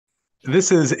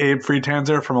This is Abe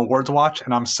Friedtanzer from Awards Watch,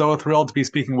 and I'm so thrilled to be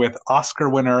speaking with Oscar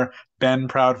winner Ben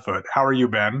Proudfoot. How are you,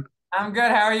 Ben? I'm good.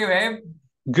 How are you, Abe?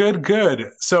 Good, good.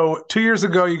 So, 2 years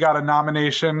ago, you got a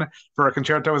nomination for A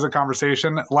Concerto as a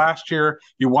Conversation. Last year,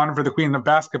 you won for The Queen of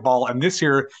Basketball, and this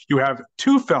year, you have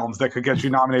two films that could get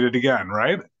you nominated again,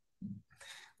 right?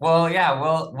 Well, yeah,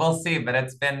 we'll see. But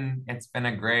it's been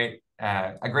a great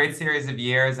series of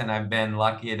years, and I've been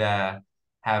lucky to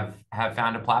have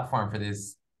found a platform for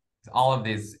these all of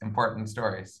these important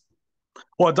stories.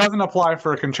 Well, it doesn't apply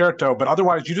for A Concerto, but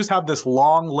otherwise, you just have this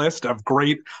long list of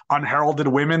great unheralded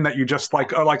women that you just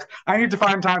like, oh, like, I need to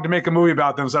find time to make a movie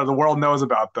about them so the world knows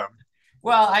about them.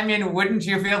 Well, I mean, wouldn't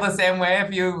you feel the same way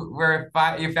if you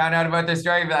found out about their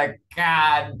story? You'd be like,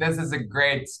 God, this is a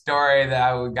great story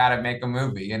that we got to make a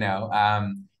movie. You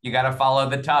got to follow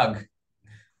the tug.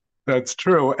 That's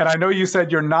true. And I know you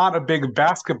said you're not a big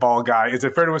basketball guy. Is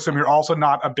it fair to assume you're also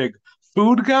not a big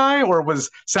food guy, or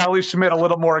was Sally Schmitt a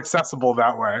little more accessible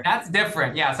that way? That's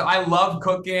different. Yeah. So I love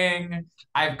cooking.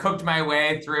 I've cooked my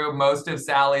way through most of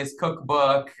Sally's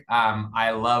cookbook.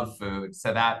 I love food.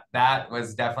 So that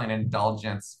was definitely an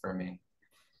indulgence for me.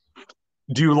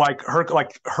 Do you like her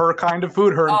kind of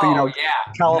food, her Oh yeah. No,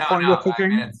 California no. I cooking?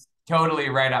 mean, it's totally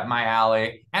right up my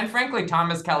alley. And frankly,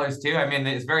 Thomas Keller's too. I mean,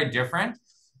 it's very different.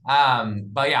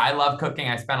 But yeah, I love cooking.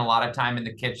 I spend a lot of time in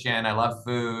the kitchen. I love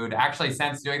food. Actually,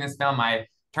 since doing this film, I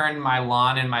turned my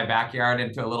lawn in my backyard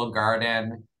into a little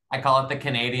garden. I call it the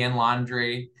Canadian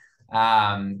laundry,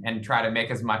 and try to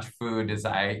make as much food as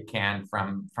I can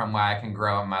from what I can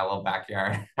grow in my little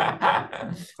backyard. Oh,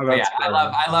 But yeah, that's great.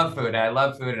 I love food. I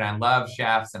love food, and I love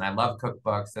chefs, and I love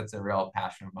cookbooks. That's a real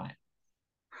passion of mine.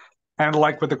 And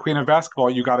like with the Queen of Basketball,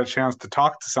 you got a chance to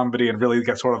talk to somebody and really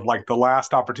get sort of like the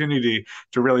last opportunity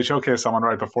to really showcase someone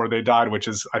right before they died, which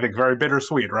is, I think, very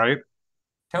bittersweet, right?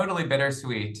 Totally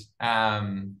bittersweet.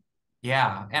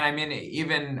 Yeah, and I mean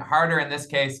even harder in this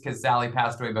case because Sally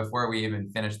passed away before we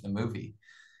even finished the movie.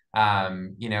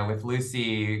 With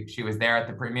Lucy, she was there at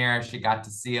the premiere. She got to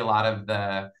see a lot of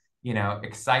the,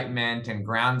 excitement and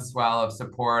groundswell of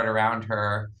support around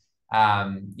her.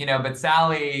 But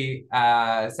Sally's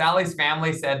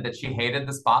family said that she hated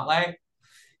the spotlight.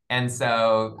 And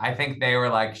so I think they were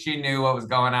like, she knew what was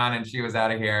going on and she was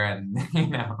out of here.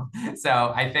 And,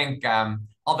 so I think,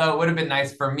 although it would have been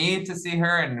nice for me to see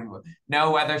her and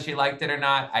know whether she liked it or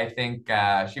not, I think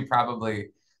she probably,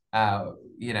 uh,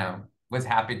 you know, was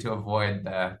happy to avoid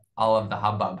all of the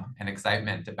hubbub and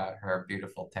excitement about her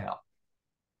beautiful tale.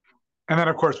 And then,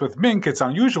 of course, with Mink, it's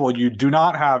unusual. You do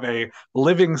not have a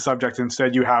living subject.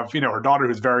 Instead, you have, her daughter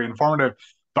who's very informative.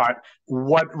 But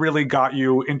what really got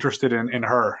you interested in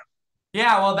her?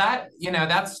 Yeah, well,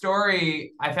 that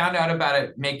story, I found out about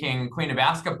it making Queen of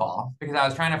Basketball because I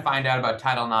was trying to find out about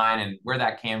Title IX and where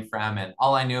that came from. And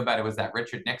all I knew about it was that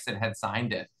Richard Nixon had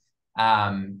signed it.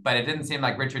 But it didn't seem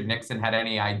like Richard Nixon had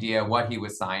any idea what he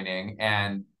was signing.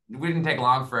 And it didn't take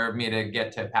long for me to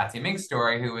get to Patsy Mink's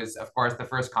story, who was, of course, the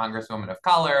first Congresswoman of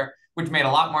color, which made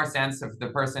a lot more sense of the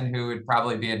person who would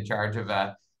probably be in charge of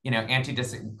a,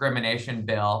 anti-discrimination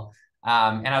bill.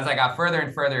 And as I got further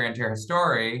and further into her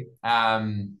story,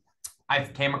 I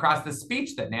came across this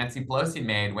speech that Nancy Pelosi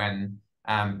made when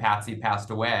Patsy passed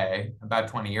away about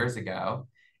 20 years ago.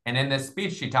 And in this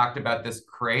speech, she talked about this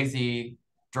crazy,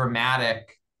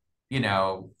 dramatic,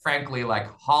 frankly, like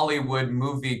Hollywood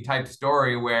movie type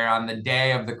story where on the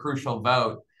day of the crucial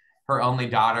vote, her only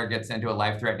daughter gets into a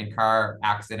life-threatening car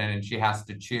accident and she has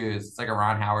to choose. It's like a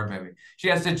Ron Howard movie. She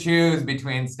has to choose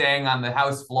between staying on the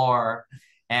House floor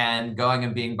and going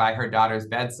and being by her daughter's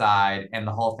bedside, and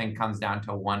the whole thing comes down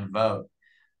to one vote.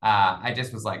 I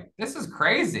just was like, this is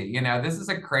crazy. This is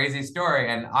a crazy story.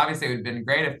 And obviously, it would have been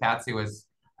great if Patsy was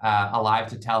alive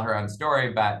to tell her own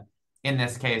story. But in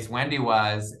this case, Wendy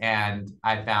was. And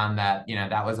I found that,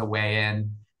 that was a way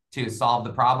in to solve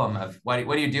the problem of what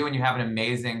do you do when you have an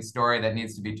amazing story that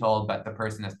needs to be told, but the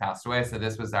person has passed away. So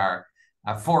this was our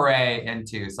foray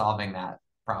into solving that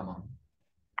problem.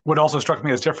 What also struck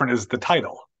me as different is the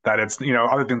title. That it's,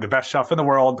 other than the best chef in the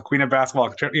world, the queen of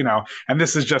basketball, and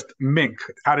this is just Mink.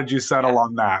 How did you settle Yeah.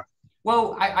 on that?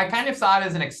 Well, I kind of saw it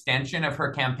as an extension of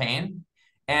her campaign.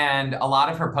 And a lot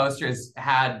of her posters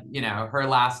had, her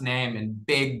last name in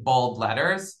big, bold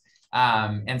letters.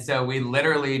 And so we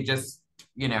literally just,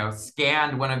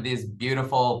 scanned one of these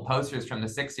beautiful posters from the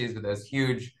 60s with those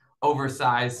huge,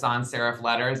 oversized sans serif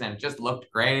letters. And it just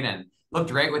looked great and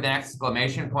looked great with an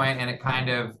exclamation point. And it kind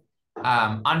of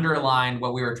underlined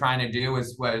what we were trying to do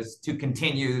was to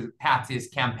continue Patsy's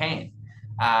campaign.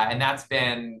 And that's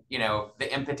been,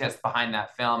 the impetus behind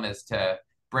that film is to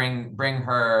bring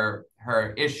her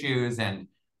issues and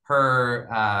her,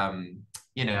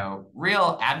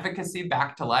 real advocacy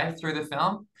back to life through the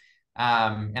film.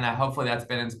 And hopefully that's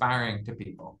been inspiring to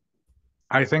people.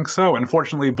 I think so.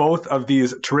 Unfortunately, both of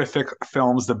these terrific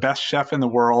films, The Best Chef in the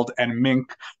World and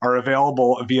Mink, are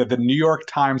available via the New York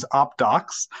Times Op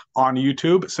Docs on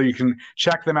YouTube. So you can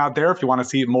check them out there if you want to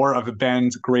see more of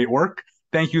Ben's great work.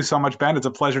 Thank you so much, Ben. It's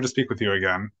a pleasure to speak with you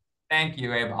again. Thank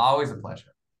you, Abe. Always a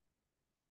pleasure.